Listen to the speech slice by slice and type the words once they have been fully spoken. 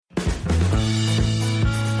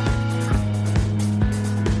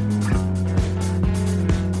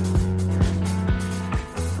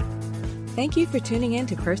Thank you for tuning in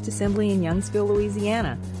to First Assembly in Youngsville,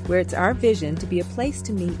 Louisiana, where it's our vision to be a place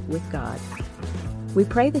to meet with God. We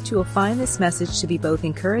pray that you will find this message to be both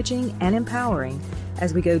encouraging and empowering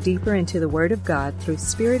as we go deeper into the Word of God through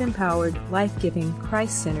Spirit-empowered, life-giving,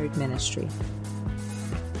 Christ-centered ministry.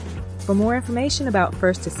 For more information about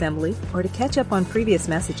First Assembly or to catch up on previous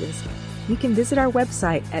messages, you can visit our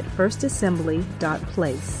website at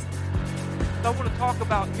firstassembly.place. I want to talk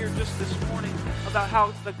about here just this morning about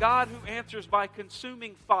how the God who answers by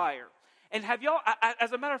consuming fire. And have y'all,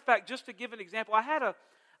 as a matter of fact, just to give an example, I had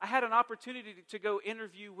an opportunity to go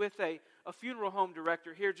interview with a funeral home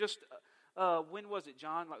director here just, when was it,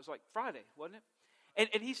 John? It was like Friday, wasn't it?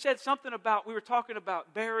 And he said something about, we were talking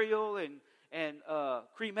about burial and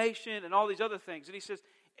cremation and all these other things. And he says,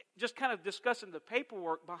 just kind of discussing the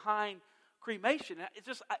paperwork behind cremation. It's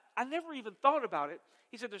just, I never even thought about it.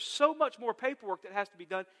 He said there's so much more paperwork that has to be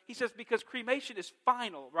done. He says because cremation is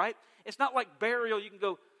final, right? It's not like burial. You can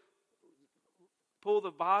go pull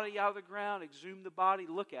the body out of the ground, exhume the body,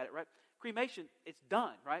 look at it, right? Cremation, it's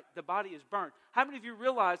done, right? The body is burned. How many of you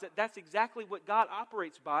realize that that's exactly what God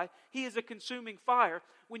operates by? He is a consuming fire.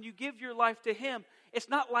 When you give your life to Him, it's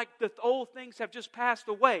not like the old things have just passed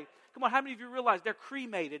away. Come on, how many of you realize they're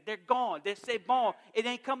cremated? They're gone. They say, bon, it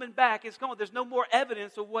ain't coming back. It's gone. There's no more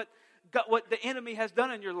evidence of what the enemy has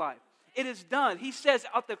done in your life. It is done. He says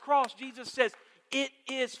at the cross, Jesus says, it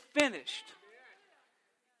is finished.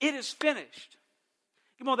 It is finished.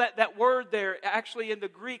 Come on, that word there, actually in the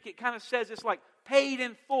Greek, it kind of says it's like paid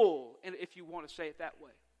in full, and if you want to say it that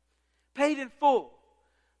way. Paid in full.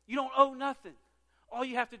 You don't owe nothing. All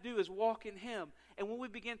you have to do is walk in Him. And when we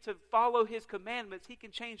begin to follow His commandments, He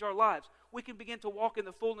can change our lives. We can begin to walk in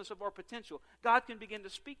the fullness of our potential. God can begin to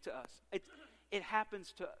speak to us. It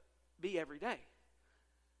happens to be every day.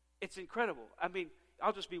 It's incredible. I mean,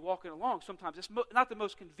 I'll just be walking along sometimes. It's not the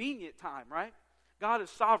most convenient time, right? God is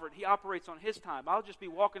sovereign. He operates on His time. I'll just be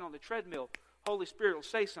walking on the treadmill. Holy Spirit will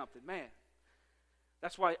say something. Man,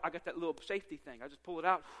 that's why I got that little safety thing. I just pull it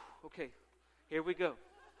out. Okay, here we go.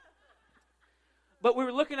 But we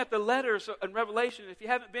were looking at the letters in Revelation. If you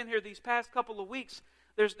haven't been here these past couple of weeks,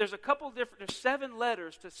 there's a couple of different, there's 7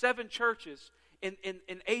 letters to 7 churches in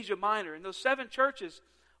Asia Minor. And those 7 churches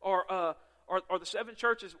are the 7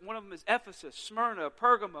 churches. One of them is Ephesus, Smyrna,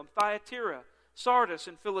 Pergamum, Thyatira, Sardis,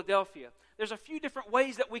 and Philadelphia. There's a few different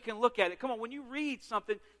ways that we can look at it. Come on, when you read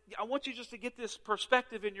something, I want you just to get this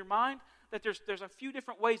perspective in your mind that there's a few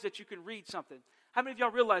different ways that you can read something. How many of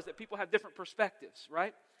y'all realize that people have different perspectives,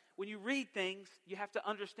 right? When you read things, you have to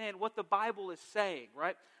understand what the Bible is saying,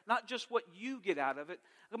 right? Not just what you get out of it.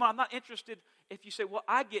 Come on, I'm not interested if you say, well,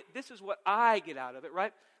 this is what I get out of it,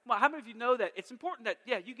 right? Come on, how many of you know that it's important that,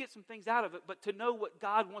 you get some things out of it, but to know what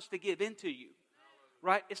God wants to give into you,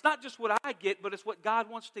 right? It's not just what I get, but it's what God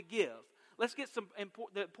wants to give. Let's get the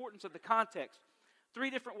importance of the context. 3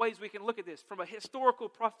 different ways we can look at this. From a historical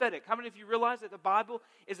prophetic. How many of you realize that the Bible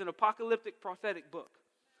is an apocalyptic prophetic book?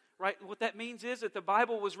 Right? What that means is that the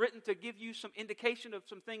Bible was written to give you some indication of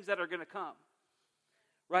some things that are going to come.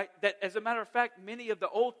 Right? That, as a matter of fact,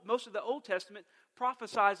 most of the Old Testament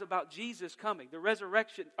prophesies about Jesus coming, the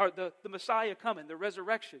resurrection, or the Messiah coming, the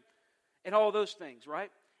resurrection, and all those things,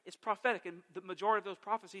 right? It's prophetic, and the majority of those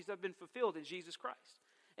prophecies have been fulfilled in Jesus Christ.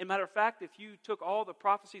 As a matter of fact, if you took all the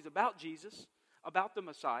prophecies about Jesus, about the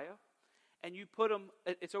Messiah, and you put them,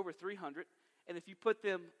 it's over 300, and if you put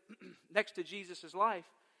them next to Jesus' life,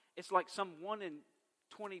 it's like some 1 in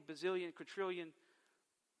 20 bazillion, quadrillion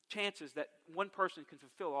chances that one person can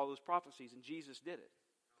fulfill all those prophecies, and Jesus did it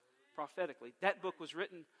prophetically. That book was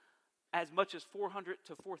written as much as 400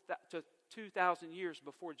 to 2,000 years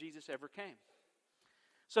before Jesus ever came.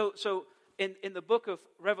 So in the book of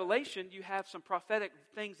Revelation, you have some prophetic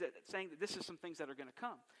things that saying that this is some things that are going to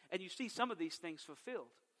come, and you see some of these things fulfilled.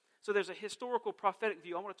 So there's a historical prophetic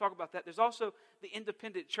view. I want to talk about that. There's also the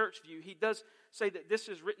independent church view. He does say that this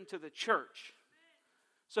is written to the church.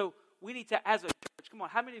 So we need to, as a church, come on,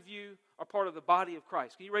 how many of you are part of the body of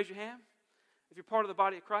Christ? Can you raise your hand? If you're part of the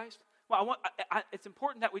body of Christ? Well, it's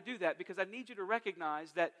important that we do that because I need you to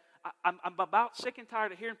recognize that I'm about sick and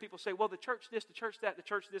tired of hearing people say, well, the church this, the church that, the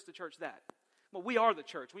church this, the church that. Well, we are the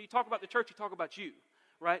church. When you talk about the church, you talk about you,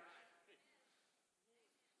 right?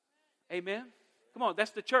 Amen? Come on,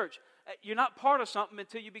 that's the church. You're not part of something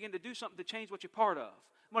until you begin to do something to change what you're part of.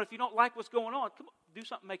 Come on, if you don't like what's going on, come on, do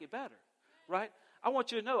something to make it better, right? I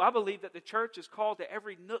want you to know, I believe that the church is called to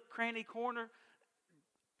every nook, cranny, corner,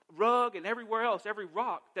 rug, and everywhere else, every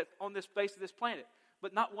rock that's on this face of this planet.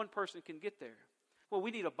 But not one person can get there. Well,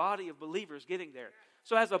 we need a body of believers getting there.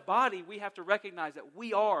 So as a body, we have to recognize that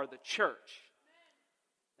we are the church.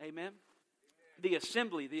 Amen? The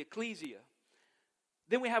assembly, the ecclesia.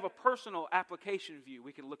 Then we have a personal application view.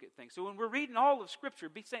 We can look at things. So when we're reading all of Scripture,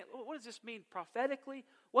 be saying, what does this mean prophetically?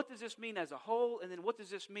 What does this mean as a whole? And then what does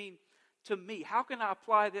this mean to me? How can I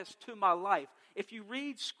apply this to my life? If you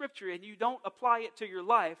read Scripture and you don't apply it to your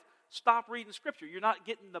life, stop reading Scripture. You're not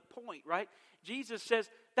getting the point, right? Jesus says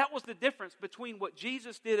that was the difference between what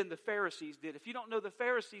Jesus did and the Pharisees did. If you don't know the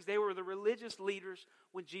Pharisees, they were the religious leaders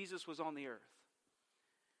when Jesus was on the earth.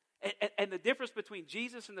 And the difference between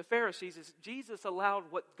Jesus and the Pharisees is Jesus allowed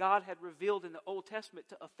what God had revealed in the Old Testament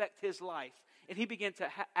to affect his life. And he began to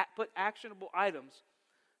put actionable items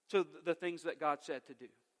to the things that God said to do.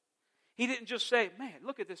 He didn't just say, man,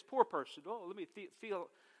 look at this poor person. Oh, let me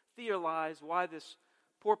theorize why this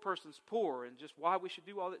poor person's poor and just why we should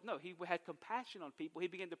do all that. No, he had compassion on people. He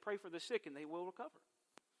began to pray for the sick and they will recover.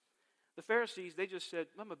 The Pharisees, they just said,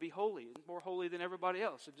 I'm going to be holy, more holy than everybody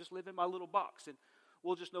else, and just live in my little box. And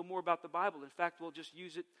we'll just know more about the Bible. In fact, we'll just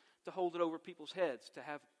use it to hold it over people's heads, to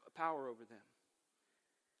have power over them.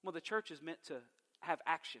 Well, the church is meant to have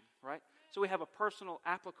action, right? So we have a personal,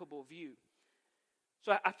 applicable view.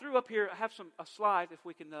 So I threw up here, I have a slide, if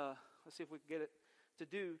we can, let's see if we can get it to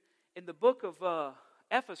do. In the book of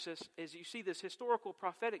Ephesus, as you see this historical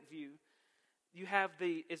prophetic view, you have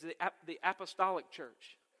the apostolic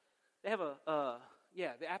church. They have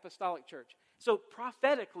the apostolic church. So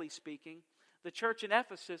prophetically speaking, the church in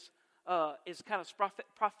Ephesus is kind of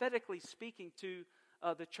prophetically speaking to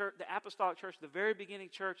the church, the apostolic church, the very beginning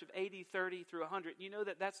church of AD 30 through 100. You know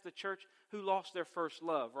that's the church who lost their first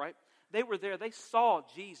love, right? They were there. They saw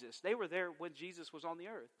Jesus. They were there when Jesus was on the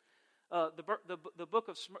earth. The book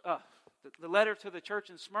of the letter to the church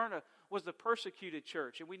in Smyrna was the persecuted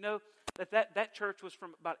church, and we know that church was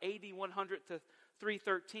from about AD 100 to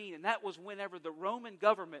 313, and that was whenever the Roman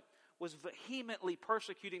government was vehemently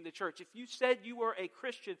persecuting the church. If you said you were a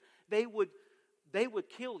Christian, they would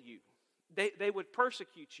kill you. They would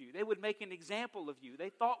persecute you. They would make an example of you. They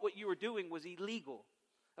thought what you were doing was illegal.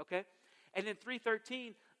 Okay? And in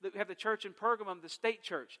 313, we have the church in Pergamum, the state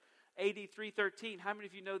church, AD 313. How many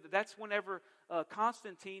of you know that that's whenever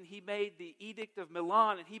Constantine, he made the Edict of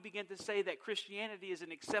Milan, and he began to say that Christianity is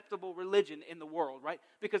an acceptable religion in the world, right?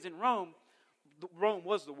 Because in Rome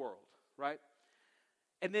was the world, right?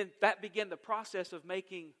 And then that began the process of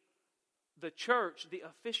making the church the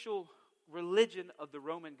official religion of the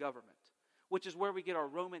Roman government, which is where we get our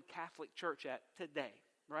Roman Catholic Church at today,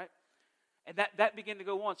 right? And that began to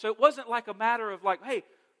go on. So it wasn't like a matter of like, hey,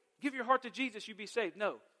 give your heart to Jesus, you'll be saved.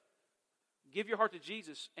 No. Give your heart to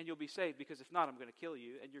Jesus and you'll be saved, because if not, I'm going to kill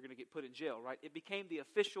you and you're going to get put in jail, right? It became the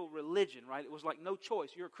official religion, right? It was like no choice.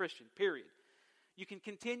 You're a Christian, period. You can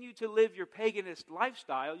continue to live your paganist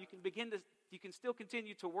lifestyle. You can still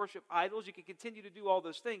continue to worship idols. You can continue to do all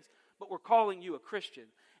those things, but we're calling you a Christian.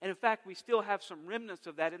 And in fact, we still have some remnants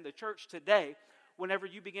of that in the church today. Whenever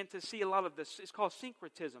you begin to see a lot of this, it's called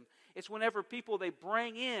syncretism. It's whenever people, they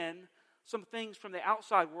bring in some things from the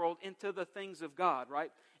outside world into the things of God,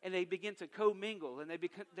 right? And they begin to commingle, and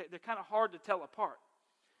they're kind of hard to tell apart.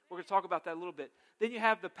 We're going to talk about that a little bit. Then you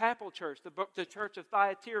have the papal church, the church of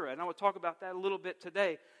Thyatira, and I will talk about that a little bit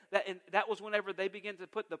today. That was whenever they began to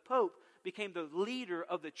put the Pope became the leader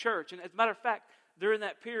of the church. And as a matter of fact, during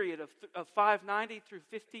that period of 590 through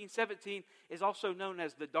 1517 is also known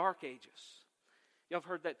as the Dark Ages. Y'all have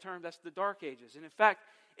heard that term? That's the Dark Ages. And in fact,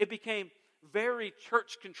 it became very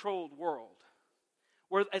church-controlled world,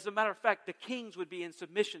 where, as a matter of fact, the kings would be in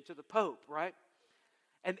submission to the Pope, right?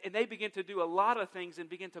 And they begin to do a lot of things and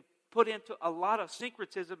begin to put into a lot of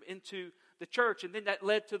syncretism into the church. And then that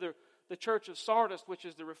led to the church of Sardis, which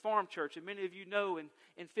is the Reformed church. And many of you know in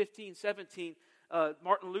 1517,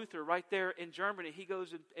 Martin Luther, right there in Germany, he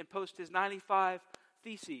goes and posts his 95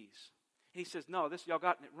 Theses. And he says, no, y'all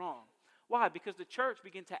gotten it wrong. Why? Because the church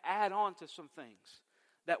began to add on to some things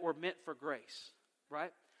that were meant for grace,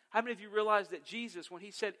 right? How many of you realize that Jesus, when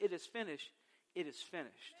he said it is finished,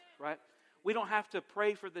 right? We don't have to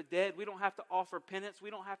pray for the dead. We don't have to offer penance. We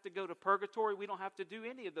don't have to go to purgatory. We don't have to do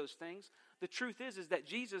any of those things. The truth is that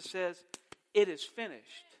Jesus says it is finished.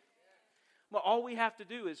 Well, all we have to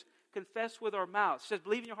do is confess with our mouths. It says,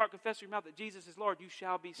 believe in your heart, confess with your mouth that Jesus is Lord, you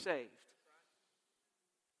shall be saved.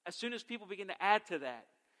 As soon as people begin to add to that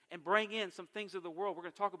and bring in some things of the world, we're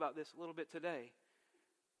going to talk about this a little bit today,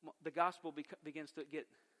 the gospel begins to get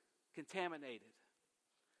contaminated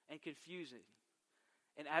and confusing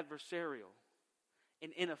and adversarial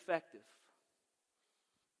and ineffective.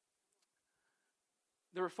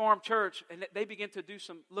 The Reformed Church, and they begin to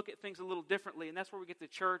look at things a little differently, and that's where we get the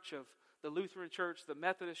church of the Lutheran Church, the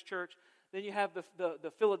Methodist Church. Then you have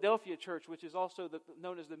the Philadelphia Church, which is also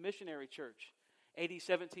known as the Missionary Church, AD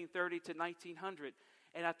 1730 to 1900.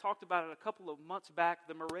 And I talked about it a couple of months back,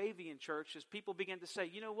 the Moravian church, as people began to say,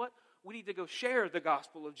 you know what? We need to go share the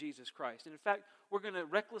gospel of Jesus Christ. And in fact, we're going to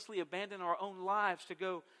recklessly abandon our own lives to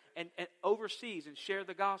go and overseas and share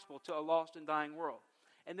the gospel to a lost and dying world.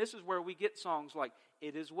 And this is where we get songs like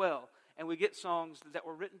It Is Well. And we get songs that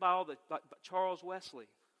were written by Charles Wesley,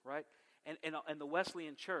 right? And the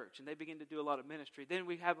Wesleyan church. And they begin to do a lot of ministry. Then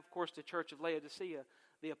we have, of course, the Church of Laodicea,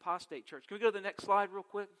 the apostate church. Can we go to the next slide real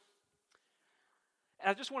quick? And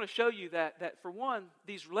I just want to show you that for one,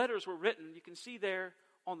 these letters were written. You can see there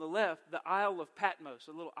on the left, the Isle of Patmos,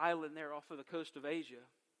 a little island there off of the coast of Asia.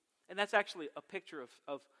 And that's actually a picture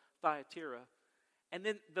of Thyatira. And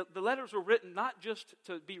then the letters were written not just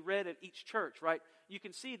to be read at each church, right? You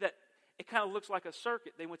can see that it kind of looks like a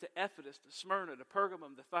circuit. They went to Ephesus, to Smyrna, to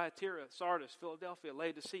Pergamum, to Thyatira, Sardis, Philadelphia,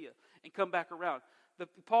 Laodicea, and come back around.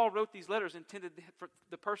 Paul wrote these letters intended for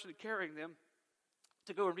the person carrying them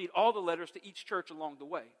to go and read all the letters to each church along the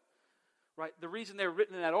way, right? The reason they're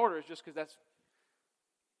written in that order is just because that's,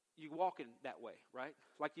 you walking that way, right?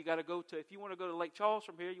 Like you got to go to, if you want to go to Lake Charles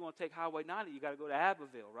from here, you want to take Highway 90, you got to go to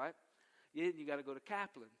Abbeville, right? Then you got to go to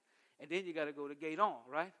Kaplan, and then you got to go to Gaydon,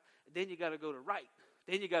 right? And then you got to go to Wright,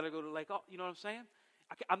 then you got to go to Lake, you know what I'm saying?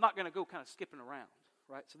 I'm not going to go kind of skipping around,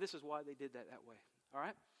 right? So this is why they did that way, all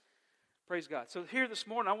right? Praise God. So here this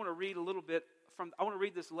morning, I want to read a little bit I want to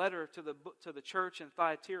read this letter to the church in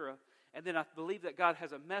Thyatira, and then I believe that God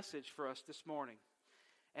has a message for us this morning.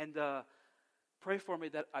 And pray for me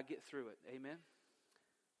that I get through it. Amen.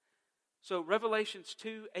 So Revelations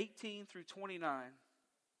 2:18 through 29,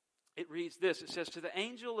 it reads this. It says, "To the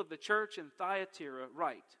angel of the church in Thyatira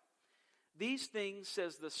write, These things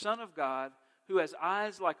says the Son of God, who has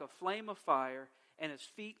eyes like a flame of fire and his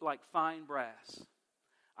feet like fine brass.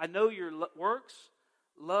 I know your works,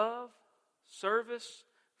 love, service,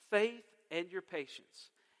 faith, and your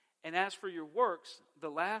patience. And as for your works, the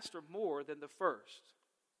last are more than the first.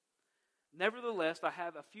 Nevertheless, I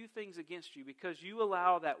have a few things against you, because you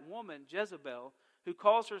allow that woman, Jezebel, who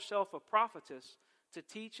calls herself a prophetess, to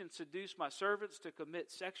teach and seduce my servants to commit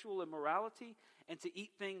sexual immorality and to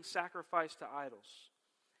eat things sacrificed to idols.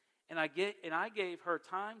 And I gave her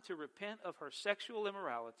time to repent of her sexual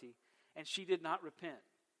immorality, and she did not repent.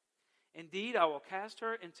 Indeed, I will cast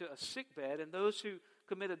her into a sickbed, and those who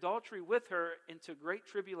commit adultery with her into great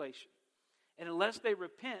tribulation. And unless they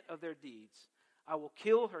repent of their deeds, I will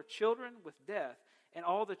kill her children with death, and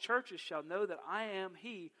all the churches shall know that I am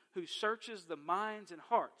He who searches the minds and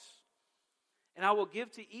hearts. And I will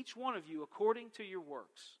give to each one of you according to your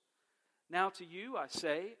works. Now to you I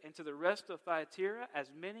say, and to the rest of Thyatira, as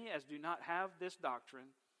many as do not have this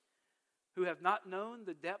doctrine, who have not known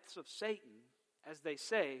the depths of Satan, as they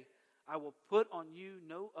say, I will put on you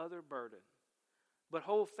no other burden. But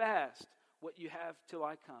hold fast what you have till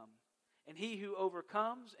I come. And he who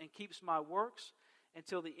overcomes and keeps my works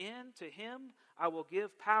until the end, to him I will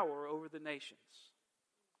give power over the nations.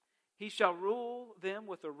 He shall rule them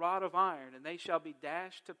with a rod of iron, and they shall be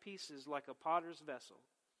dashed to pieces like a potter's vessel.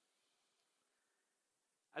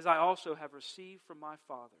 As I also have received from my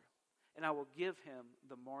Father, and I will give him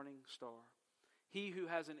the morning star. He who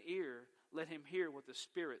has an ear, let him hear what the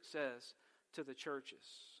Spirit says to the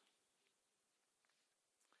churches."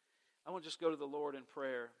 I want to just go to the Lord in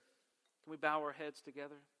prayer. Can we bow our heads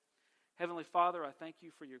together? Heavenly Father, I thank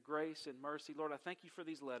you for your grace and mercy. Lord, I thank you for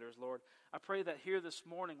these letters, Lord. I pray that here this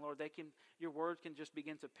morning, Lord, your word can just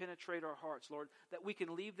begin to penetrate our hearts, Lord, that we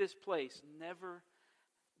can leave this place never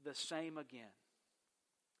the same again.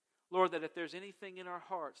 Lord, that if there's anything in our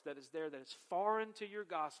hearts that is there that is foreign to your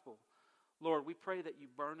gospel, Lord, we pray that you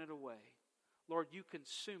burn it away. Lord, you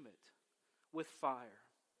consume it with fire.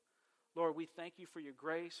 Lord, we thank you for your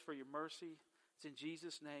grace, for your mercy. It's in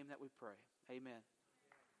Jesus' name that we pray. Amen.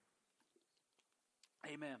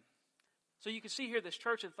 Amen. So you can see here this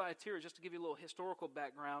church in Thyatira, just to give you a little historical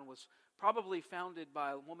background, was probably founded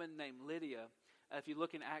by a woman named Lydia. If you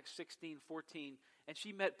look in Acts 16:14, and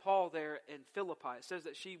she met Paul there in Philippi. It says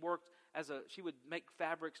that she worked she would make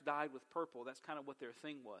fabrics dyed with purple. That's kind of what their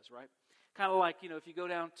thing was, right? Kind of like, if you go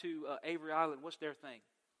down to Avery Island, what's their thing?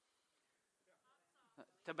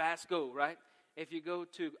 Tabasco, right? If you go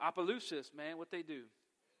to Opelousas, man, what they do?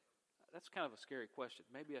 That's kind of a scary question.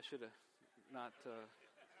 Maybe I should have not.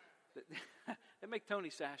 They make Tony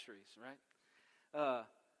Sasheries, right?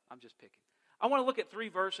 I'm just picking. I want to look at 3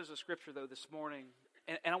 verses of Scripture, though, this morning,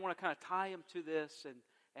 and I want to kind of tie them to this,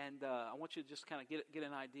 and I want you to just kind of get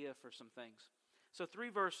an idea for some things. So 3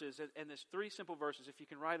 verses, and there's 3 simple verses. If you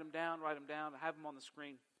can write them down, I have them on the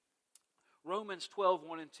screen. Romans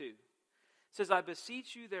 12:1 and 2. It says, I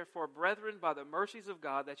beseech you, therefore, brethren, by the mercies of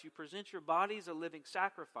God, that you present your bodies a living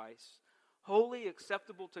sacrifice, wholly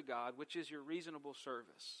acceptable to God, which is your reasonable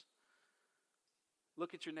service.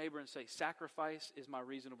 Look at your neighbor and say, sacrifice is my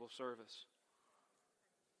reasonable service.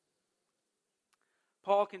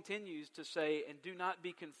 Paul continues to say, and do not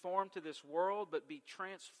be conformed to this world, but be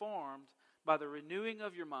transformed by the renewing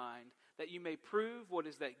of your mind, that you may prove what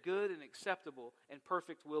is that good and acceptable and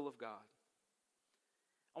perfect will of God.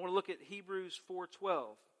 I want to look at Hebrews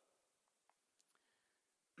 4:12.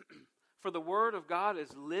 For the word of God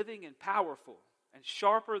is living and powerful and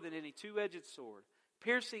sharper than any two-edged sword,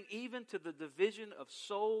 piercing even to the division of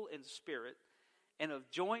soul and spirit and of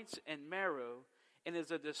joints and marrow, and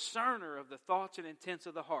is a discerner of the thoughts and intents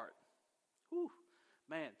of the heart. Whew,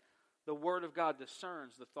 man, the Word of God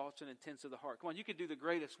discerns the thoughts and intents of the heart. Come on, you can do the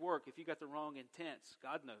greatest work if you got the wrong intents.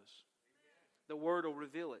 God knows. The Word will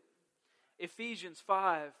reveal it. Ephesians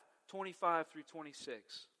 5:25 through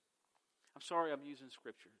 26. I'm sorry I'm using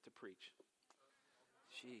Scripture to preach.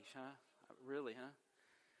 Sheesh, huh? Really,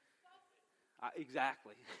 huh?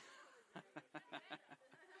 Exactly.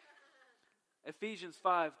 Ephesians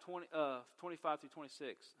 5:25 through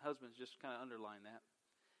 26. Husbands, just kind of underline that.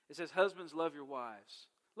 It says, husbands, love your wives.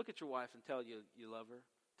 Look at your wife and tell you love her.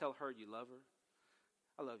 Tell her you love her.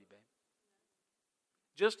 I love you, babe.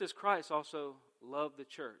 Just as Christ also loved the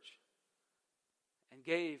church and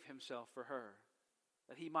gave himself for her,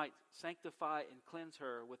 that he might sanctify and cleanse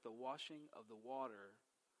her with the washing of the water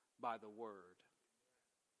by the word.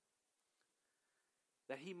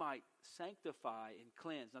 That he might sanctify and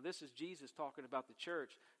cleanse. Now this is Jesus talking about the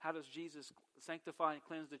church. How does Jesus sanctify and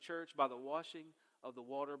cleanse the church? By the washing of the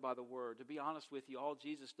water by the word. To be honest with you, all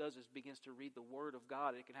Jesus does is begins to read the word of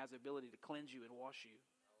God. It has the ability to cleanse you and wash you.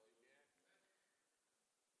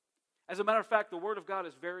 As a matter of fact, the word of God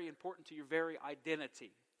is very important to your very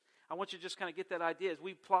identity. I want you to just kind of get that idea. As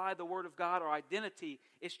we apply the word of God, our identity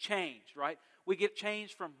is changed, right? We get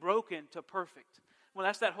changed from broken to perfect. Well,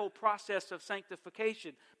 that's that whole process of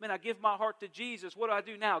sanctification. Man, I give my heart to Jesus. What do I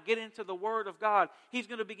do now? Get into the Word of God. He's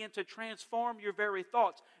going to begin to transform your very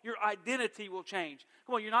thoughts. Your identity will change.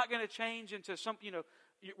 Come on, you're not going to change into something,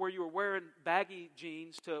 where you were wearing baggy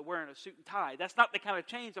jeans to wearing a suit and tie. That's not the kind of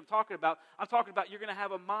change I'm talking about. I'm talking about you're going to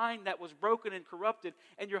have a mind that was broken and corrupted,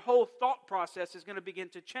 and your whole thought process is going to begin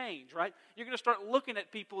to change, right? You're going to start looking at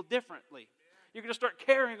people differently. You're going to start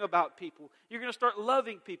caring about people. You're going to start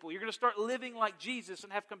loving people. You're going to start living like Jesus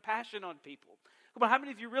and have compassion on people. Come on, how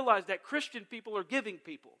many of you realize that Christian people are giving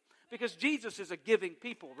people? Because Jesus is a giving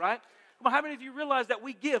people, right? Come on, how many of you realize that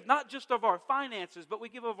we give not just of our finances, but we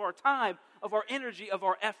give of our time, of our energy, of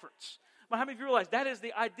our efforts? Come on, how many of you realize that is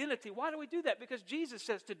the identity? Why do we do that? Because Jesus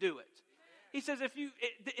says to do it. He says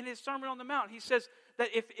in his Sermon on the Mount, he says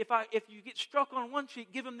that if you get struck on one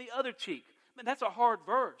cheek, give him the other cheek. Man, that's a hard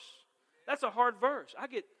verse. That's a hard verse.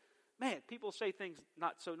 People say things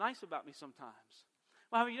not so nice about me sometimes.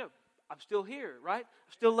 Well, I'm still here, right?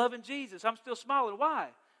 I'm still loving Jesus. I'm still smiling. Why?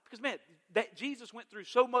 Because, that Jesus went through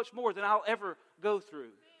so much more than I'll ever go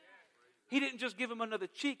through. He didn't just give him another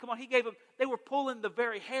cheek. Come on, he gave him, they were pulling the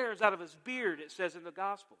very hairs out of his beard, it says in the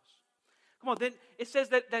Gospels. Come on, then it says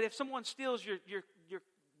that if someone steals your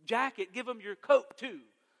jacket, give them your coat too.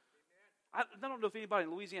 I don't know if anybody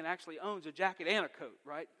in Louisiana actually owns a jacket and a coat,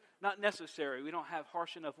 right? Not necessary. We don't have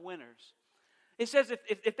harsh enough winters. It says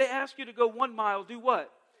if they ask you to go 1 mile, do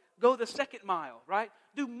what? Go the 2nd mile, right?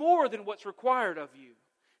 Do more than what's required of you.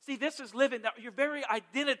 See, this is living. Your very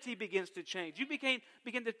identity begins to change. You begin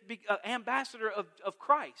to be an ambassador of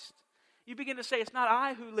Christ. You begin to say, it's not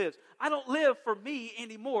I who lives. I don't live for me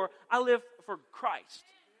anymore. I live for Christ.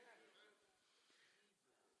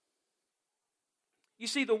 You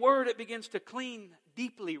see, the Word, it begins to clean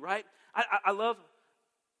deeply, right? I love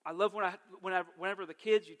whenever the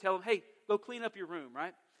kids, you tell them, hey, go clean up your room,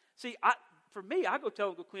 right? See, for me, I go tell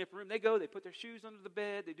them to go clean up your room. They go, they put their shoes under the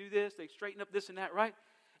bed, they do this, they straighten up this and that, right?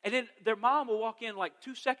 And then their mom will walk in like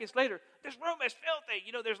 2 seconds later, this room is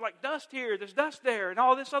filthy. There's like dust here, there's dust there, and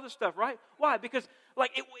all this other stuff, right? Why? Because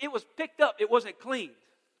it was picked up, it wasn't cleaned.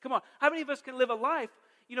 Come on, how many of us can live a life,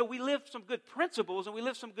 we live some good principles and we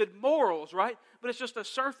live some good morals, right? But it's just a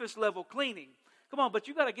surface level cleaning. Come on, but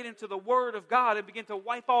you got to get into the Word of God and begin to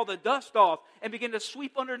wipe all the dust off and begin to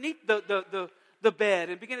sweep underneath the bed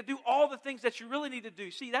and begin to do all the things that you really need to do.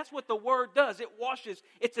 See, that's what the Word does. It washes.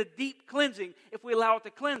 It's a deep cleansing if we allow it to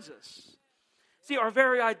cleanse us. See, our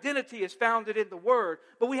very identity is founded in the Word,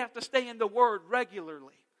 but we have to stay in the Word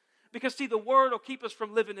regularly. Because, see, the Word will keep us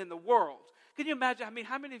from living in the world. Can you imagine?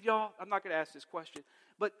 How many of y'all, I'm not going to ask this question,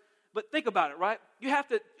 but think about it, right? You have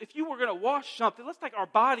to, if you were going to wash something, let's take our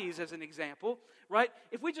bodies as an example, right?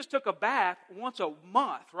 If we just took a bath once a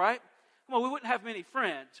month, right? Come on, we wouldn't have many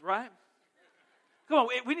friends, right? Come on,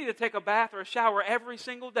 we need to take a bath or a shower every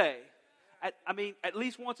single day. At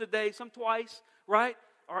least once a day, some twice, right?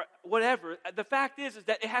 Or whatever. The fact is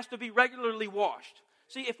that it has to be regularly washed.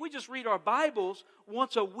 See, if we just read our Bibles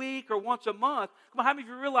once a week or once a month, come on, how many of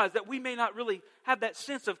you realize that we may not really have that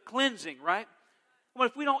sense of cleansing, right? Well,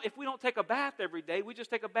 if we don't take a bath every day, we just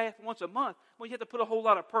take a bath once a month, well, you have to put a whole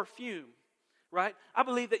lot of perfume, right? I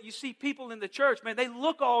believe that you see people in the church, man, they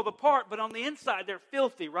look all the part, but on the inside they're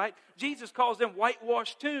filthy, right? Jesus calls them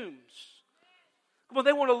whitewashed tombs. Come on,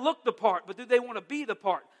 they want to look the part, but do they want to be the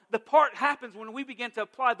part? The part happens when we begin to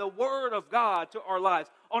apply the Word of God to our lives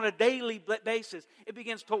on a daily basis. It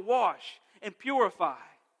begins to wash and purify.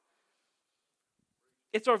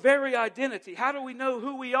 It's our very identity. How do we know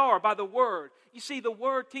who we are? By the Word. You see, the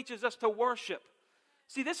Word teaches us to worship.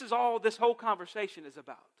 See, this is all this whole conversation is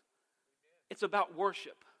about. It's about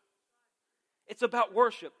worship. It's about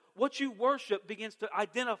worship. What you worship begins to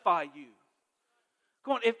identify you.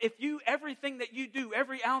 Come on, if everything that you do,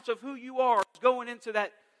 every ounce of who you are is going into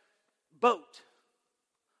that boat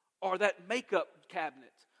or that makeup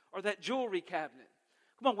cabinet or that jewelry cabinet.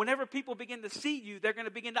 Come on, whenever people begin to see you, they're going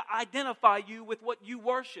to begin to identify you with what you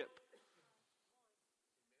worship.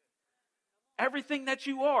 Everything that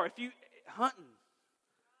you are, if you hunting,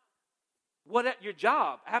 what at your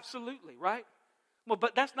job, absolutely, right? Well,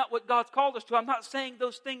 but that's not what God's called us to. I'm not saying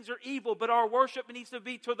those things are evil, but our worship needs to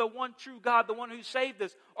be to the one true God, the one who saved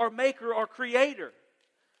us, our maker, our creator.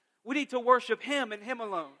 We need to worship Him and Him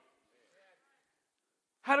alone.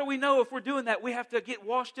 How do we know if we're doing that? We have to get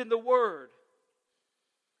washed in the Word.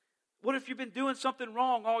 What if you've been doing something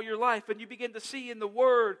wrong all your life and you begin to see in the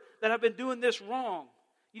Word that I've been doing this wrong?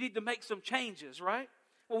 You need to make some changes, right?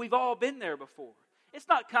 Well, we've all been there before. It's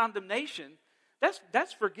not condemnation.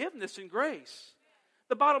 That's forgiveness and grace.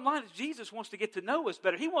 The bottom line is Jesus wants to get to know us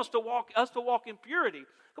better. He wants us to walk in purity.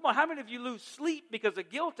 Come on, how many of you lose sleep because of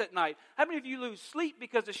guilt at night? How many of you lose sleep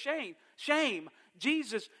because of shame? Shame.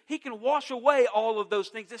 Jesus, He can wash away all of those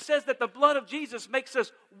things. It says that the blood of Jesus makes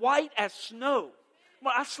us white as snow.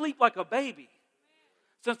 Well, I sleep like a baby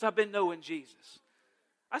since I've been knowing Jesus.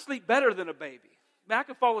 I sleep better than a baby. Man, I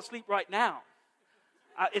can fall asleep right now.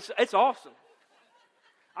 It's awesome.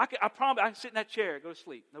 I promise I can sit in that chair and go to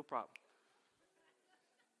sleep. No problem.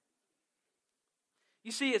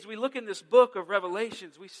 You see, as we look in this book of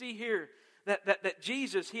Revelations, we see here that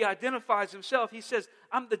Jesus, He identifies Himself. He says,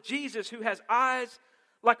 I'm the Jesus who has eyes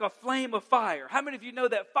like a flame of fire. How many of you know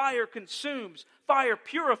that fire consumes, fire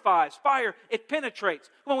purifies, fire, it penetrates?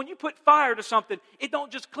 Well, when you put fire to something, it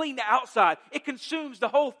don't just clean the outside. It consumes the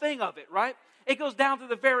whole thing of it, right? It goes down to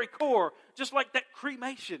the very core, just like that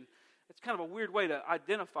cremation. It's kind of a weird way to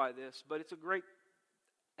identify this, but it's a great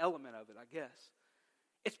element of it, I guess.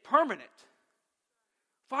 It's permanent.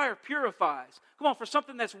 Fire purifies. Come on, for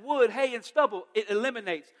something that's wood, hay, and stubble, it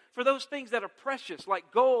eliminates. For those things that are precious, like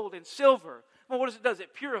gold and silver, well, what does it?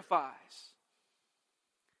 It purifies.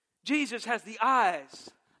 Jesus has the eyes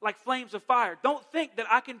like flames of fire. Don't think that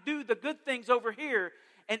I can do the good things over here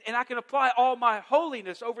and I can apply all my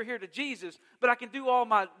holiness over here to Jesus, but I can do all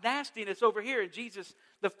my nastiness over here, and Jesus,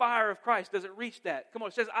 the fire of Christ, doesn't reach that. Come on,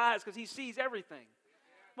 it says eyes because He sees everything.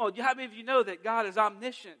 Come on, how many of you know that God is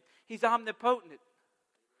omniscient? He's omnipotent.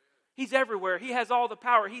 He's everywhere. He has all the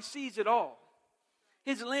power. He sees it all.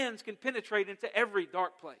 His lens can penetrate into every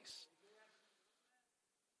dark place.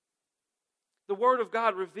 The Word of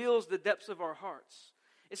God reveals the depths of our hearts.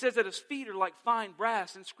 It says that His feet are like fine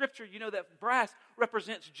brass. In Scripture, you know that brass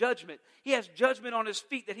represents judgment. He has judgment on His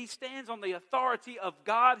feet, that He stands on the authority of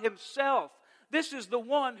God Himself. This is the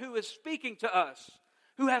one who is speaking to us,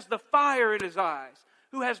 who has the fire in His eyes,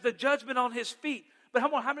 who has the judgment on His feet. But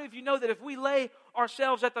come on, how many of you know that if we lay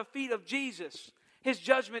ourselves at the feet of Jesus, His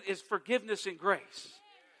judgment is forgiveness and grace?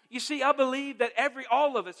 You see, I believe that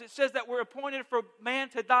all of us, it says that we're appointed for man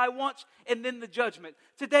to die once and then the judgment.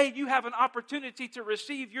 Today, you have an opportunity to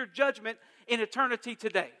receive your judgment in eternity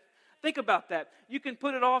today. Think about that. You can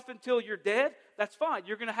put it off until you're dead. That's fine.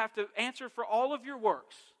 You're going to have to answer for all of your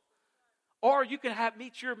works. Or you can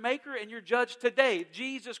meet your maker and your judge today,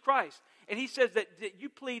 Jesus Christ. And He says that you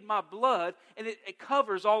plead my blood and it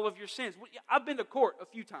covers all of your sins. I've been to court a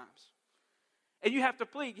few times. And you have to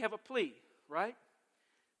plead. You have a plea, right?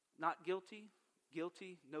 Not guilty,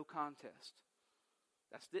 guilty, no contest.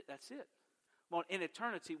 That's it. Well, in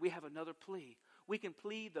eternity, we have another plea. We can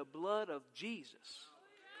plead the blood of Jesus.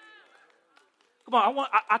 Come on,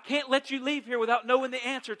 I can't let you leave here without knowing the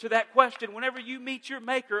answer to that question. Whenever you meet your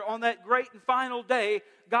Maker on that great and final day,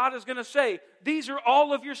 God is going to say, these are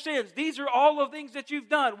all of your sins. These are all of things that you've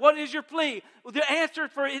done. What is your plea? Well, the answer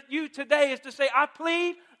for you today is to say, I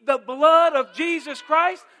plead the blood of Jesus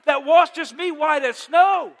Christ that washes me white as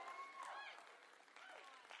snow.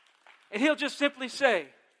 And He'll just simply say,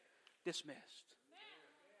 dismissed.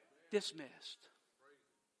 Dismissed.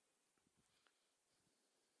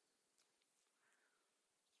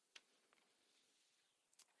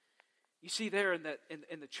 You see there in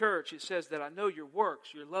the church, it says that I know your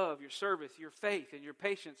works, your love, your service, your faith, and your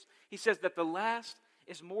patience. He says that the last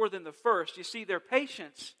is more than the first. You see, their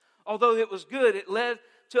patience, although it was good, it led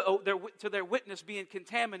to their witness being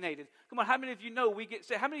contaminated. Come on, how many of you know we get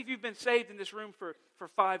saved? How many of you have been saved in this room for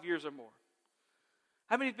 5 years or more?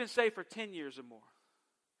 How many have been saved for 10 years or more?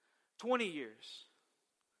 20 years?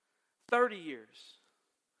 30 years?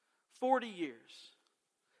 40 years?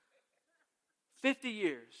 50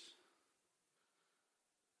 years?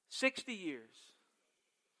 60 years.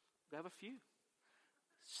 We have a few.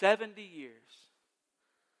 70 years.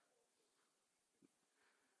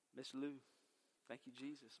 Miss Lou. Thank you,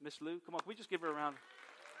 Jesus. Miss Lou, come on, can we just give her a round?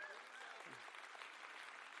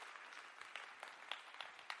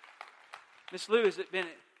 Miss Lou, has it been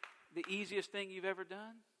the easiest thing you've ever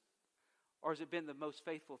done? Or has it been the most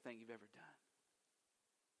faithful thing you've ever done?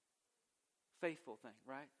 Faithful thing,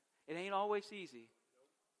 right? It ain't always easy.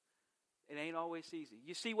 It ain't always easy.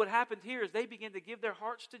 You see, what happened here is they began to give their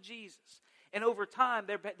hearts to Jesus. And over time,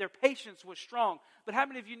 their patience was strong. But how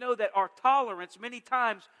many of you know that our tolerance many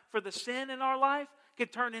times for the sin in our life can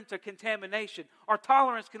turn into contamination? Our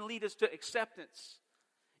tolerance can lead us to acceptance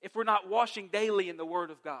if we're not washing daily in the Word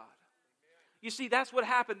of God. You see, that's what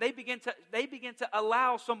happened. They begin to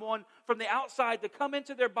allow someone from the outside to come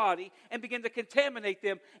into their body and begin to contaminate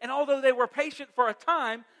them. And although they were patient for a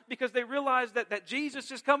time because they realized that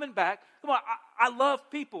Jesus is coming back, come on, I love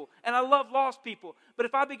people and I love lost people. But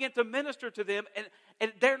if I begin to minister to them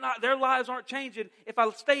and their lives aren't changing, if I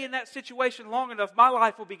stay in that situation long enough, my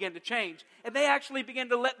life will begin to change. And they actually begin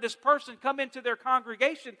to let this person come into their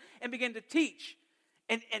congregation and begin to teach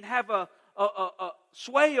and have a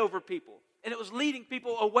sway over people. And it was leading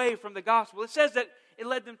people away from the gospel. It says that it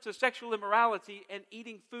led them to sexual immorality and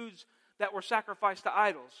eating foods that were sacrificed to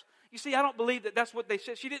idols. You see, I don't believe that that's what they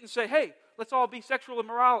said. She didn't say, hey, let's all be sexual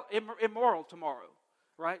immoral tomorrow,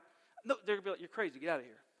 right? No, they're going to be like, you're crazy, get out of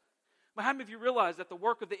here. But how many of you realize that the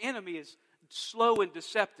work of the enemy is slow and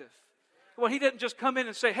deceptive? Well, he didn't just come in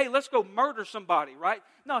and say, hey, let's go murder somebody, right?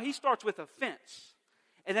 No, he starts with offense.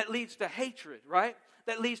 And that leads to hatred, right?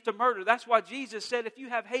 That leads to murder. That's why Jesus said, if you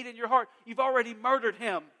have hate in your heart, you've already murdered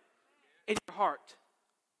him in your heart.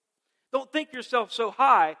 Don't think yourself so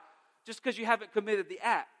high just because you haven't committed the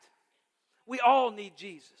act. We all need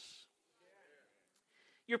Jesus.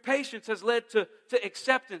 Your patience has led to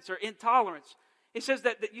acceptance or intolerance. It says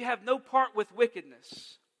that you have no part with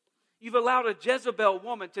wickedness. You've allowed a Jezebel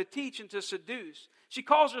woman to teach and to seduce. She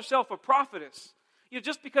calls herself a prophetess. You know,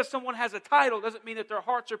 just because someone has a title doesn't mean that their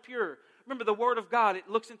hearts are pure. Remember, the Word of God, it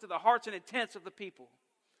looks into the hearts and intents of the people.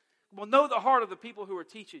 Well, know the heart of the people who are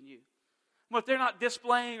teaching you. Well, if they're not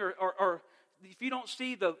displaying or if you don't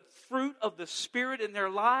see the fruit of the Spirit in their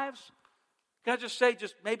lives, can I just say,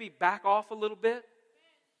 just maybe back off a little bit?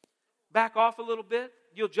 Back off a little bit.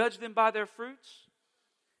 You'll judge them by their fruits.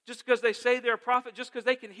 Just because they say they're a prophet, just because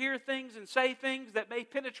they can hear things and say things that may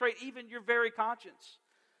penetrate even your very conscience.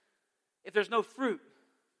 If there's no fruit,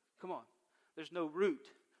 come on, there's no root.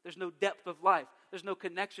 There's no depth of life. There's no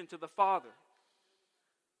connection to the Father.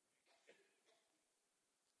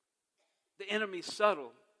 The enemy's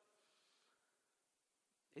subtle.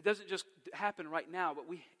 It doesn't just happen right now, but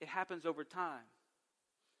it happens over time.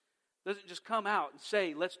 It doesn't just come out and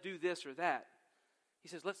say, let's do this or that. He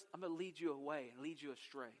says, I'm going to lead you away and lead you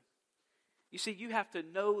astray. You see, you have to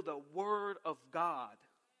know the Word of God.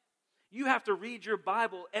 You have to read your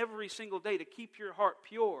Bible every single day to keep your heart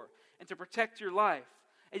pure and to protect your life.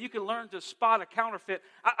 And you can learn to spot a counterfeit.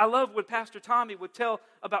 I love what Pastor Tommy would tell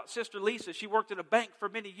about Sister Lisa. She worked in a bank for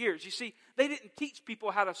many years. You see, they didn't teach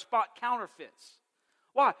people how to spot counterfeits.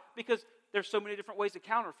 Why? Because there's so many different ways to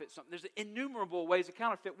counterfeit something. There's innumerable ways to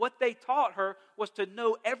counterfeit. What they taught her was to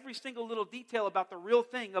know every single little detail about the real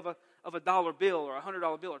thing of a dollar bill or a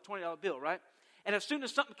 $100 bill or $20 bill, right? And as soon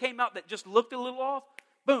as something came out that just looked a little off,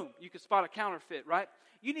 boom, you could spot a counterfeit, right?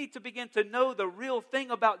 You need to begin to know the real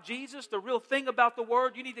thing about Jesus, the real thing about the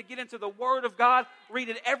Word. You need to get into the Word of God, read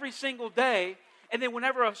it every single day, and then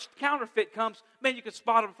whenever a counterfeit comes, man, you can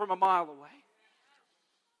spot them from a mile away.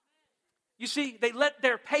 You see, they let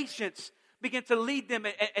their patience begin to lead them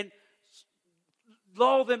and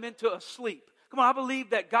lull them into a sleep. Come on, I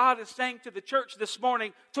believe that God is saying to the church this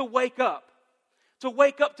morning to wake up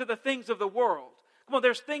to the things of the world. Come on,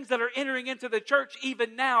 there's things that are entering into the church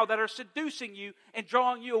even now that are seducing you and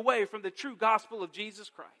drawing you away from the true gospel of Jesus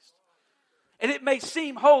Christ. And it may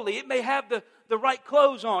seem holy, it may have the right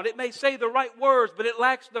clothes on, it may say the right words, but it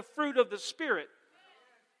lacks the fruit of the Spirit.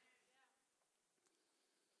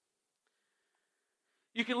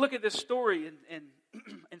 You can look at this story in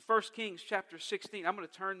 1 Kings chapter 16. I'm going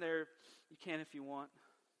to turn there. You can if you want.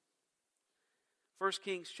 1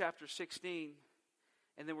 Kings chapter 16.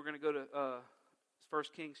 And then we're going to go to 1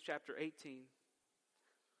 Kings chapter 18.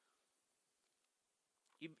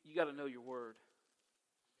 You got to know your word.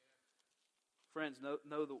 Friends, know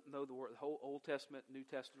the word. The whole Old Testament, New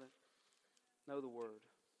Testament. Know the word.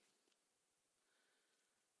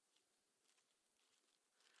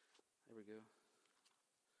 There we go.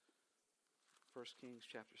 1 Kings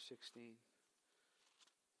chapter 16.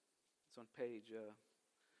 It's on page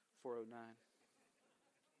 409.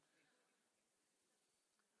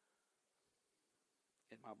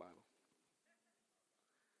 In my Bible.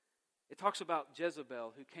 It talks about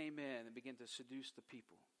Jezebel who came in and began to seduce the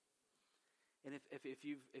people. And if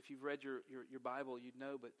you've read your Bible, you'd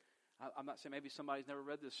know, but I'm not saying maybe somebody's never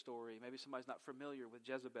read this story. Maybe somebody's not familiar with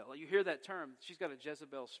Jezebel. You hear that term, she's got a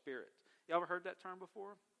Jezebel spirit. You ever heard that term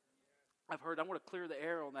before? I want to clear the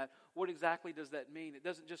air on that. What exactly does that mean? It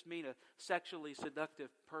doesn't just mean a sexually seductive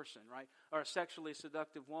person, right? Or a sexually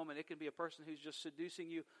seductive woman. It can be a person who's just seducing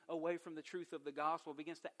you away from the truth of the gospel,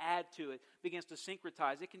 begins to add to it, begins to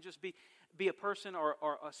syncretize. It can just be a person or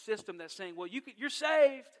a system that's saying, well, you're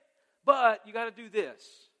saved, but you got to do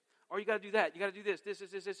this. Or you got to do that. You got to do this.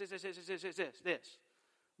 This.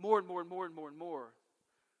 More and more and more and more and more.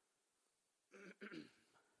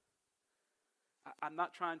 I'm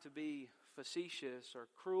not trying to be facetious or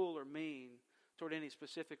cruel or mean toward any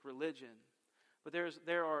specific religion, but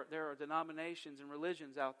there are denominations and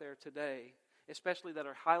religions out there today, especially that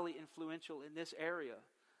are highly influential in this area,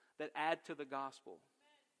 that add to the gospel.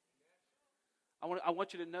 I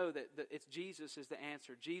want you to know that it's Jesus is the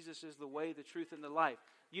answer. Jesus is the way, the truth, and the life.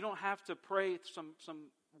 You don't have to pray some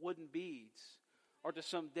wooden beads or to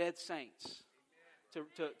some dead saints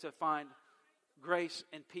to find grace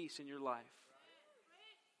and peace in your life.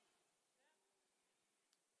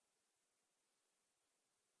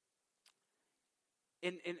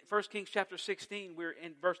 In 1 Kings chapter 16, we're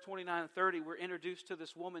in verse 29 and 30, we're introduced to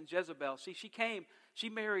this woman Jezebel. See, she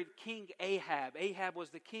married King Ahab. Ahab was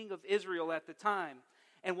the king of Israel at the time.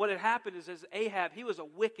 And what had happened is Ahab, he was a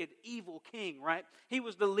wicked, evil king, right? He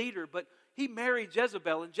was the leader, but he married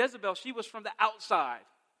Jezebel. And Jezebel, she was from the outside.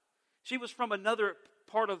 She was from another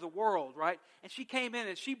part of the world, right? And she came in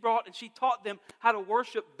and she taught them how to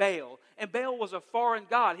worship Baal. And Baal was a foreign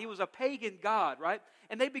god. He was a pagan god, right?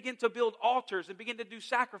 And they began to build altars and begin to do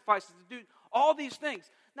sacrifices, to do all these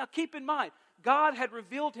things. Now keep in mind, God had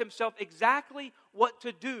revealed himself exactly what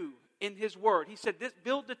to do in his word. He said,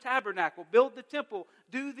 build the tabernacle, build the temple,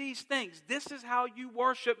 do these things. This is how you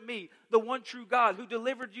worship me, the one true God who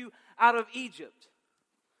delivered you out of Egypt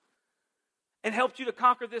and helped you to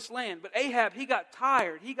conquer this land. But Ahab, he got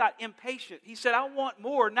tired. He got impatient. He said, I want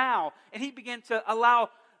more now. And he began to allow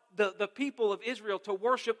the people of Israel to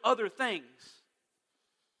worship other things.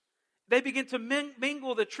 They began to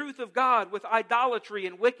mingle the truth of God with idolatry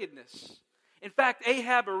and wickedness. In fact,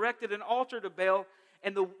 Ahab erected an altar to Baal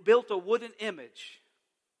and built a wooden image.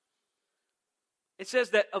 It says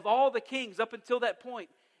that of all the kings up until that point,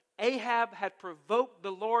 Ahab had provoked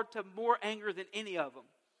the Lord to more anger than any of them.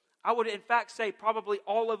 I would in fact say probably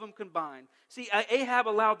all of them combined. See, Ahab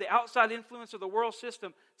allowed the outside influence of the world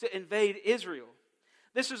system to invade Israel.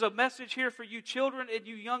 This is a message here for you children and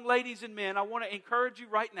you young ladies and men. I want to encourage you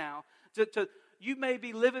right now you may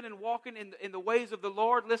be living and walking in the ways of the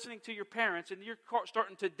Lord, listening to your parents, and you're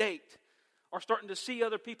starting to date or starting to see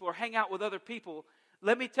other people or hang out with other people.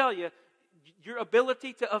 Let me tell you, your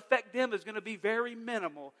ability to affect them is going to be very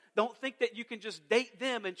minimal. Don't think that you can just date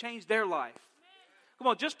them and change their life. Come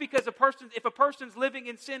on, just because if a person's living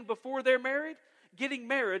in sin before they're married, getting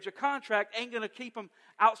marriage, a contract, ain't going to keep them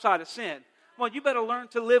outside of sin. Come on, you better learn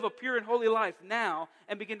to live a pure and holy life now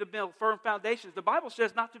and begin to build firm foundations. The Bible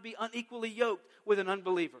says not to be unequally yoked with an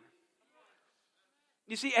unbeliever.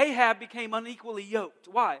 You see, Ahab became unequally yoked.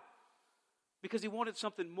 Why? Because he wanted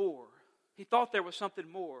something more. He thought there was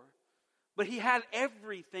something more. But he had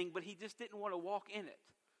everything, but he just didn't want to walk in it.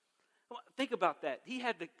 Think about that.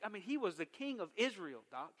 He was the king of Israel,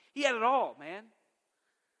 Doc. He had it all, man.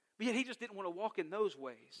 But yet he just didn't want to walk in those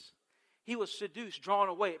ways. He was seduced, drawn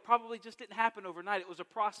away. It probably just didn't happen overnight. It was a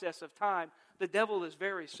process of time. The devil is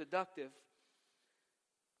very seductive.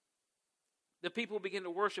 The people begin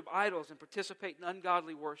to worship idols and participate in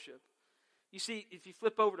ungodly worship. You see, if you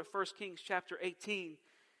flip over to 1 Kings chapter 18,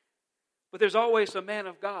 but there's always a man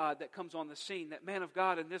of God that comes on the scene. That man of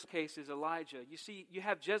God in this case is Elijah. You see, you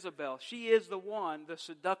have Jezebel. She is the one, the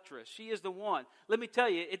seductress. She is the one. Let me tell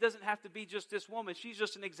you, it doesn't have to be just this woman. She's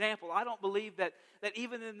just an example. I don't believe that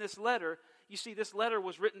even in this letter, you see, this letter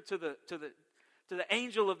was written to the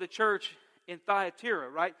angel of the church in Thyatira,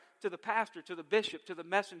 right? To the pastor, to the bishop, to the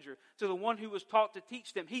messenger, to the one who was taught to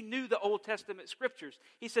teach them. He knew the Old Testament scriptures.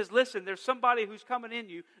 He says, listen, there's somebody who's coming in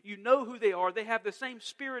you. You know who they are. They have the same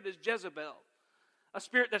spirit as Jezebel. A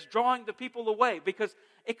spirit that's drawing the people away, because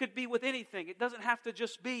it could be with anything. It doesn't have to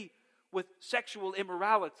just be with sexual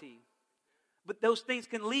immorality. But those things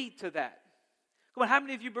can lead to that. Come on, how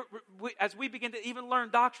many of you, as we begin to even learn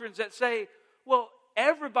doctrines that say, well,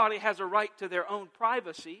 everybody has a right to their own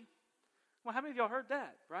privacy. Well, how many of y'all heard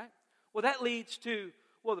that, right? Well, that leads to,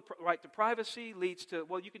 well, the right to privacy leads to,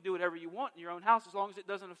 well, you can do whatever you want in your own house as long as it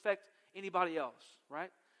doesn't affect anybody else, right?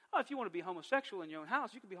 Oh, if you want to be homosexual in your own house,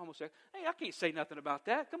 you can be homosexual. Hey, I can't say nothing about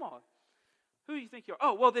that. Come on. Who do you think you are?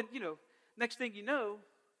 Oh, well, then, next thing you know,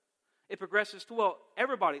 it progresses to, well,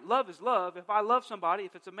 everybody, love is love. If I love somebody,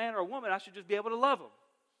 if it's a man or a woman, I should just be able to love them.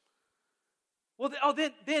 Well,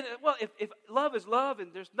 if love is love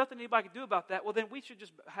and there's nothing anybody can do about that, well, then we should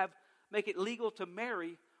just make it legal to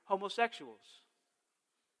marry homosexuals.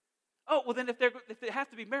 Oh, well, then if they have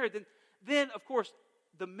to be married, then of course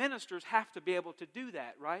the ministers have to be able to do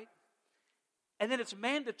that, right? And then it's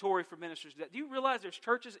mandatory for ministers to do that. Do you realize there's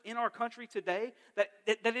churches in our country today that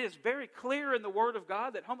it is very clear in the Word of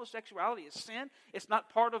God that homosexuality is sin? It's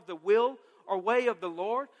not part of the will or way of the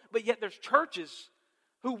Lord, but yet there's churches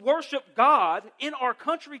who worship God in our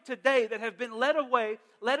country today that have been led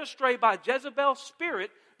astray by Jezebel's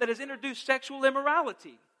spirit that has introduced sexual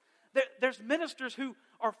immorality. There's ministers who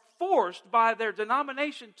are forced by their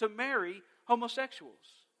denomination to marry homosexuals.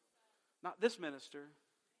 Not this minister.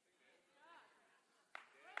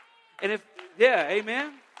 And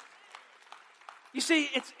amen. You see,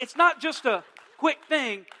 it's not just a quick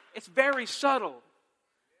thing, it's very subtle.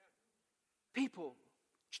 People,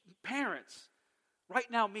 parents, right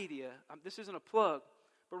now media, this isn't a plug,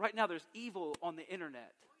 but right now there's evil on the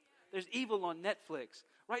internet. There's evil on Netflix.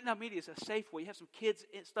 Right now media is a safe way. You have some kids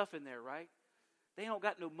stuff in there, right? They don't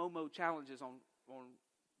got no Momo challenges on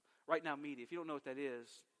right now media. If you don't know what that is,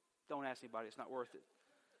 don't ask anybody. It's not worth it.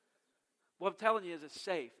 What I'm telling you is it's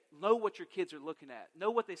safe. Know what your kids are looking at. Know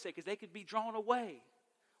what they say, because they could be drawn away.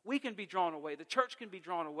 We can be drawn away. The church can be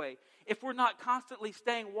drawn away if we're not constantly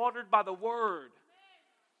staying watered by the Word.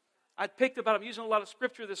 I'm using a lot of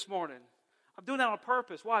scripture this morning. I'm doing that on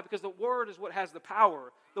purpose. Why? Because the Word is what has the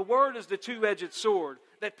power. The Word is the two-edged sword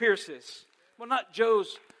that pierces. Well, not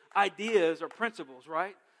Joe's ideas or principles,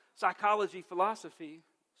 right? Psychology, philosophy.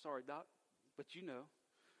 Sorry, Doc, but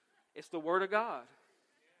it's the Word of God.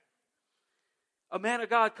 A man of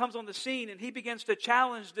God comes on the scene and he begins to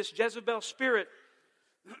challenge this Jezebel spirit.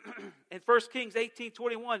 In 1 Kings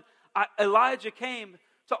 18:21, Elijah came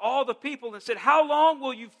to all the people and said, how long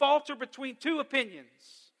will you falter between two opinions?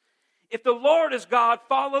 If the Lord is God,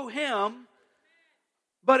 follow Him.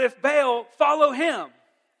 But if Baal, follow him.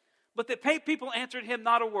 But the people answered him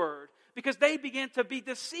not a word, because they began to be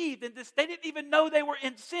deceived. And they didn't even know they were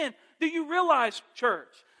in sin. Do you realize,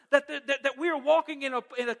 church, that we are walking in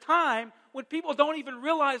a time when people don't even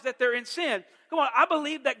realize that they're in sin? Come on, I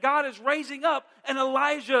believe that God is raising up an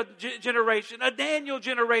Elijah generation, a Daniel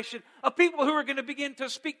generation, of people who are going to begin to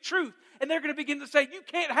speak truth. And they're going to begin to say, you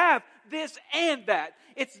can't have this and that.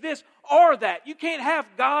 It's this or that. You can't have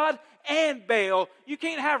God and Baal. You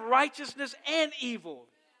can't have righteousness and evil.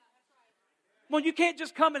 Well, you can't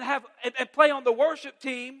just come and play on the worship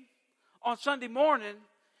team on Sunday morning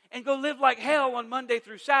and go live like hell on Monday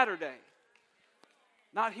through Saturday.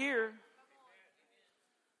 Not here.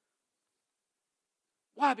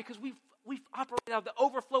 Why? Because we've operated out of the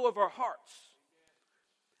overflow of our hearts.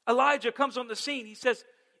 Elijah comes on the scene. He says,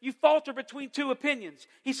 you falter between two opinions.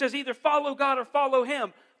 He says, either follow God or follow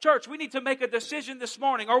him. Church, we need to make a decision this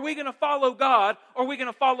morning. Are we going to follow God, or are we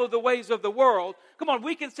going to follow the ways of the world? Come on,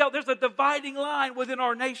 we can tell there's a dividing line within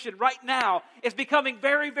our nation right now. It's becoming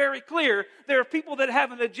very, very clear. There are people that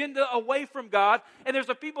have an agenda away from God, and there's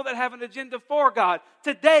a people that have an agenda for God.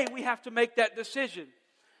 Today, we have to make that decision.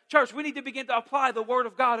 Church, we need to begin to apply the Word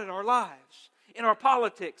of God in our lives, in our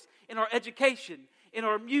politics, in our education, in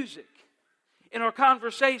our music, in our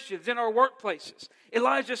conversations, in our workplaces.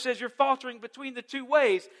 Elijah says you're faltering between the two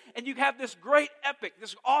ways, and you have this great epic,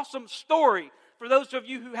 this awesome story. For those of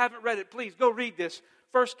you who haven't read it, please go read this.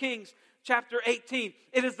 1 Kings chapter 18.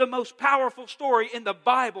 It is the most powerful story in the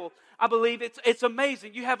Bible. I believe it's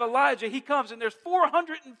amazing. You have Elijah. He comes and there's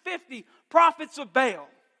 450 prophets of Baal.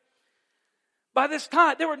 By this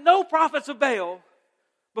time, there were no prophets of Baal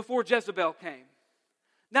before Jezebel came.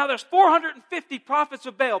 Now there's 450 prophets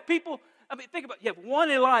of Baal. People, think about it. You have one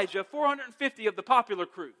Elijah, 450 of the popular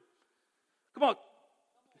crew. Come on.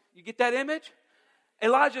 You get that image?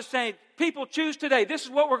 Elijah's saying, people, choose today. This is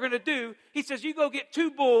what we're going to do. He says, you go get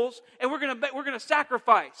 2 bulls and we're going to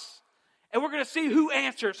sacrifice. And we're going to see who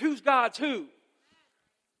answers, who's God's who.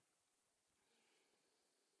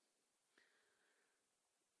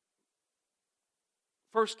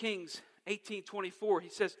 First Kings 18:24, he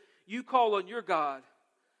says, you call on your God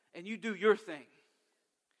and you do your thing.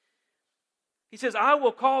 He says, I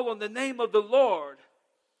will call on the name of the Lord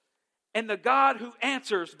and the God who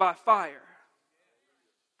answers by fire.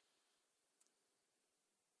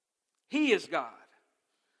 He is God.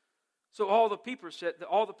 So all the people said,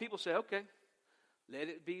 okay, let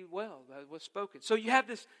it be well. That was spoken. So you have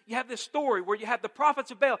this story where you have the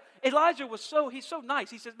prophets of Baal. Elijah he's so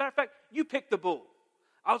nice. He says, matter of fact, you pick the bull.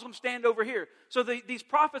 I was going to stand over here. So these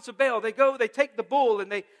prophets of Baal, they take the bull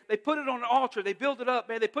and they put it on an altar. They build it up,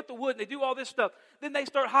 man. They put the wood and they do all this stuff. Then they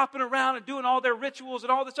start hopping around and doing all their rituals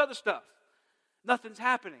and all this other stuff. Nothing's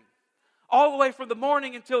happening. All the way from the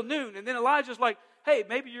morning until noon. And then Elijah's like, hey,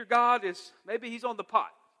 maybe your God maybe he's on the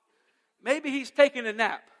pot. Maybe he's taking a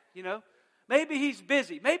nap, Maybe he's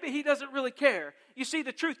busy. Maybe he doesn't really care. You see,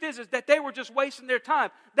 the truth is that they were just wasting their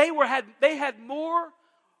time. They had more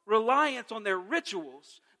reliance on their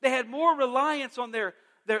rituals. They had more reliance on the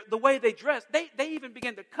way they dressed. They even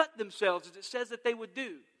began to cut themselves, as it says that they would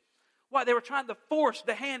do. Why? They were trying to force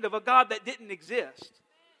the hand of a God that didn't exist.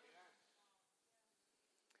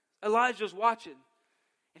 Elijah's watching,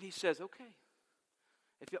 and he says, okay,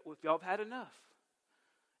 if y'all have had enough.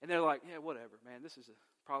 And they're like, yeah, whatever, man. This is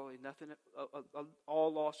probably nothing,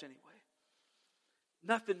 all lost anyway.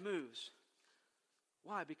 Nothing moves.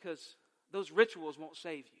 Why? Because those rituals won't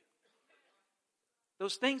save you.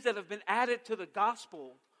 Those things that have been added to the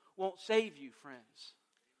gospel won't save you, friends.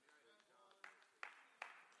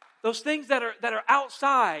 Those things that are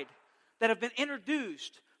outside, that have been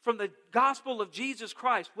introduced from the gospel of Jesus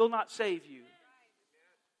Christ will not save you.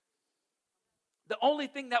 The only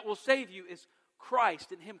thing that will save you is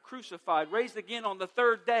Christ and Him crucified, raised again on the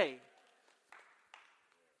 3rd day.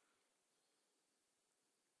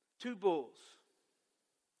 2 bulls.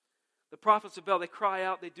 The prophets of Baal, they cry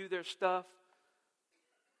out, they do their stuff.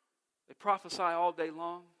 They prophesy all day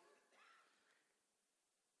long.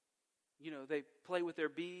 They play with their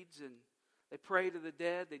beads and they pray to the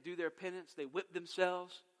dead. They do their penance. They whip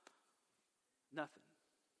themselves. Nothing.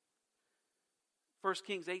 1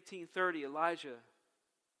 Kings 18:30, Elijah,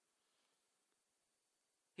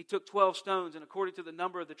 he took 12 stones, and according to the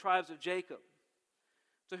number of the tribes of Jacob,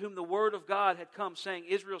 to whom the word of God had come, saying,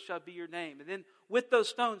 Israel shall be your name. And then with those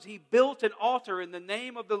stones, he built an altar in the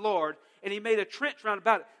name of the Lord, and he made a trench round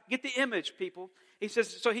about it. Get the image, people. He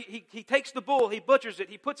says, so he takes the bull, he butchers it,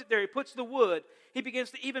 he puts it there, he puts the wood. He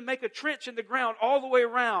begins to even make a trench in the ground all the way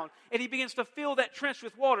around, and he begins to fill that trench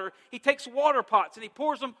with water. He takes water pots, and he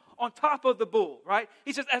pours them on top of the bull, right?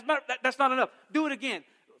 He says, that's not enough. Do it again.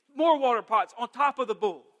 More water pots on top of the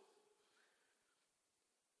bull.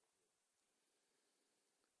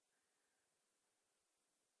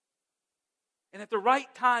 And at the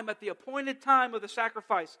right time, at the appointed time of the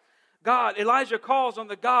sacrifice, Elijah calls on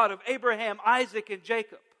the God of Abraham, Isaac, and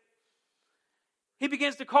Jacob. He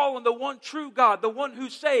begins to call on the one true God, the one who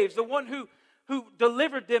saves, the one who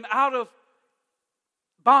delivered them out of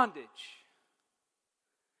bondage.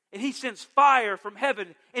 And he sends fire from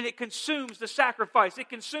heaven, and it consumes the sacrifice. It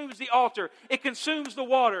consumes the altar. It consumes the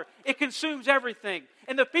water. It consumes everything.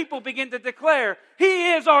 And the people begin to declare,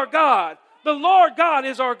 He is our God. The Lord God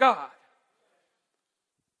is our God.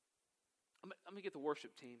 Let me get the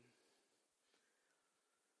worship team.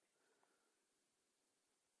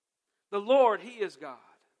 The Lord, He is God.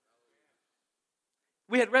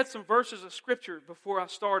 We had read some verses of Scripture before I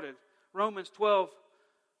started. Romans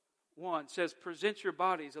 12:1 says, present your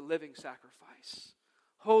bodies a living sacrifice,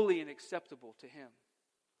 holy and acceptable to Him.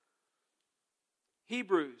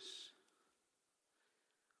 Hebrews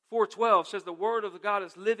 4:12 says, the word of God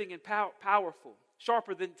is living and powerful,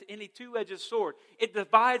 sharper than any two-edged sword. It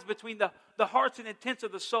divides between the hearts and intents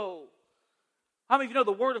of the soul. How many of you know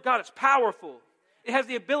the word of God is powerful? It has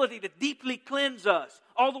the ability to deeply cleanse us,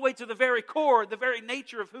 all the way to the very core, the very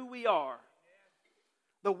nature of who we are.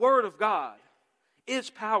 The Word of God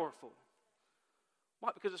is powerful.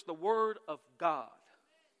 Why? Because it's the Word of God.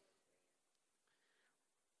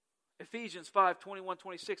 Ephesians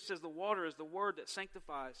 5:21-26 says the water is the word that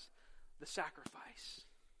sanctifies the sacrifice.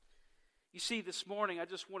 You see, this morning, I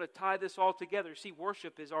just want to tie this all together. See,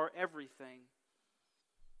 worship is our everything.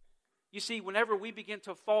 You see, whenever we begin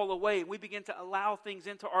to fall away, we begin to allow things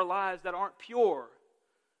into our lives that aren't pure,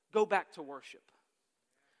 go back to worship.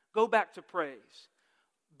 Go back to praise.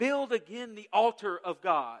 Build again the altar of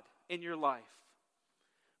God in your life.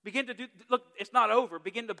 Begin to do, look, it's not over.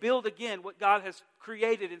 Begin to build again what God has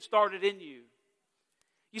created and started in you.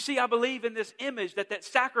 You see, I believe in this image that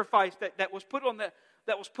sacrifice that was put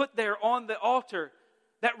there on the altar,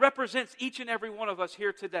 that represents each and every one of us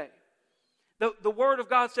here today. The Word of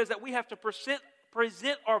God says that we have to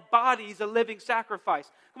present our bodies a living sacrifice.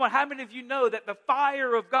 Come on, how many of you know that the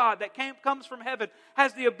fire of God that comes from heaven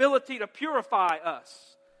has the ability to purify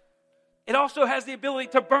us? It also has the ability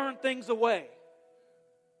to burn things away.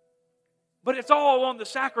 But it's all on the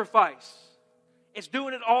sacrifice. It's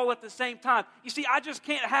doing it all at the same time. You see, I just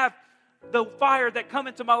can't have the fire that come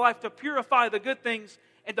into my life to purify the good things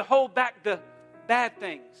and to hold back the bad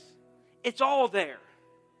things. It's all there.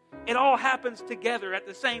 It all happens together at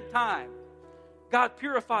the same time. God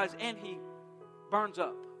purifies and He burns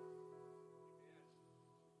up.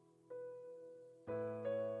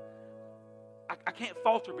 I can't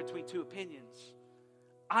falter between two opinions.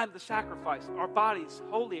 I'm the sacrifice. Our body's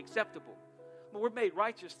wholly acceptable. Well, we're made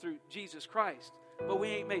righteous through Jesus Christ, but we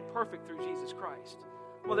ain't made perfect through Jesus Christ.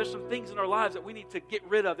 Well, there's some things in our lives that we need to get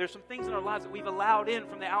rid of. There's some things in our lives that we've allowed in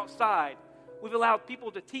from the outside. We've allowed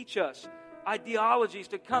people to teach us, ideologies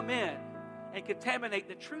to come in and contaminate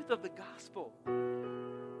the truth of the gospel.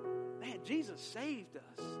 Man, Jesus saved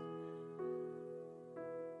us.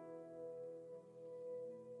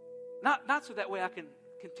 Not so that way I can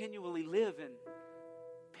continually live in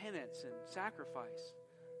penance and sacrifice.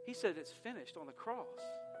 He said it's finished on the cross.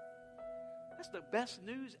 That's the best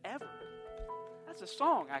news ever. That's a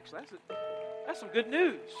song, actually. That's some good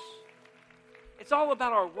news. It's all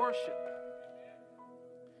about our worship.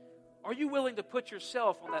 Are you willing to put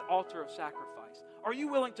yourself on that altar of sacrifice? Are you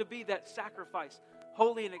willing to be that sacrifice,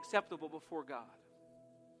 holy and acceptable before God?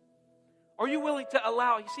 Are you willing to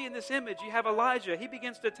allow, you see in this image, you have Elijah. He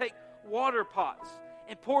begins to take water pots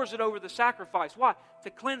and pours it over the sacrifice. Why? To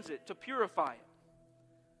cleanse it, to purify it.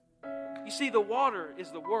 You see, the water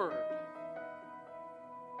is the Word.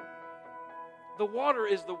 The water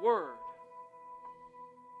is the Word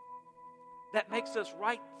that makes us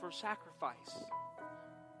right for sacrifice.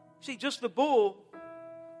 See, just the bull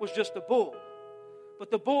was just a bull.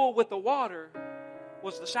 But the bull with the water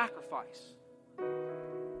was the sacrifice.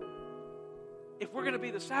 If we're going to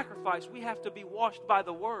be the sacrifice, we have to be washed by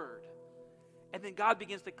the Word. And then God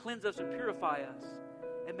begins to cleanse us and purify us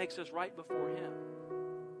and makes us right before Him.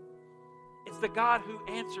 It's the God who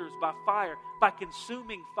answers by fire, by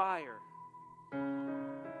consuming fire.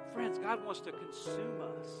 Friends, God wants to consume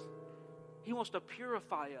us. He wants to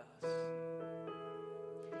purify us.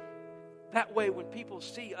 That way, when people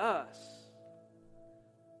see us,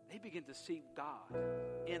 they begin to see God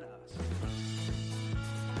in us.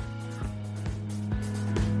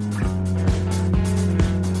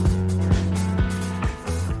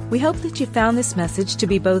 We hope that you found this message to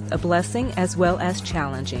be both a blessing as well as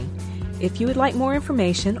challenging. If you would like more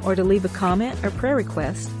information or to leave a comment or prayer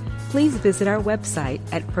request, please visit our website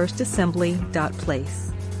at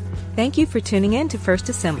firstassembly.place. Thank you for tuning in to First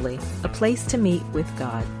Assembly, a place to meet with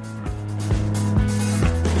God.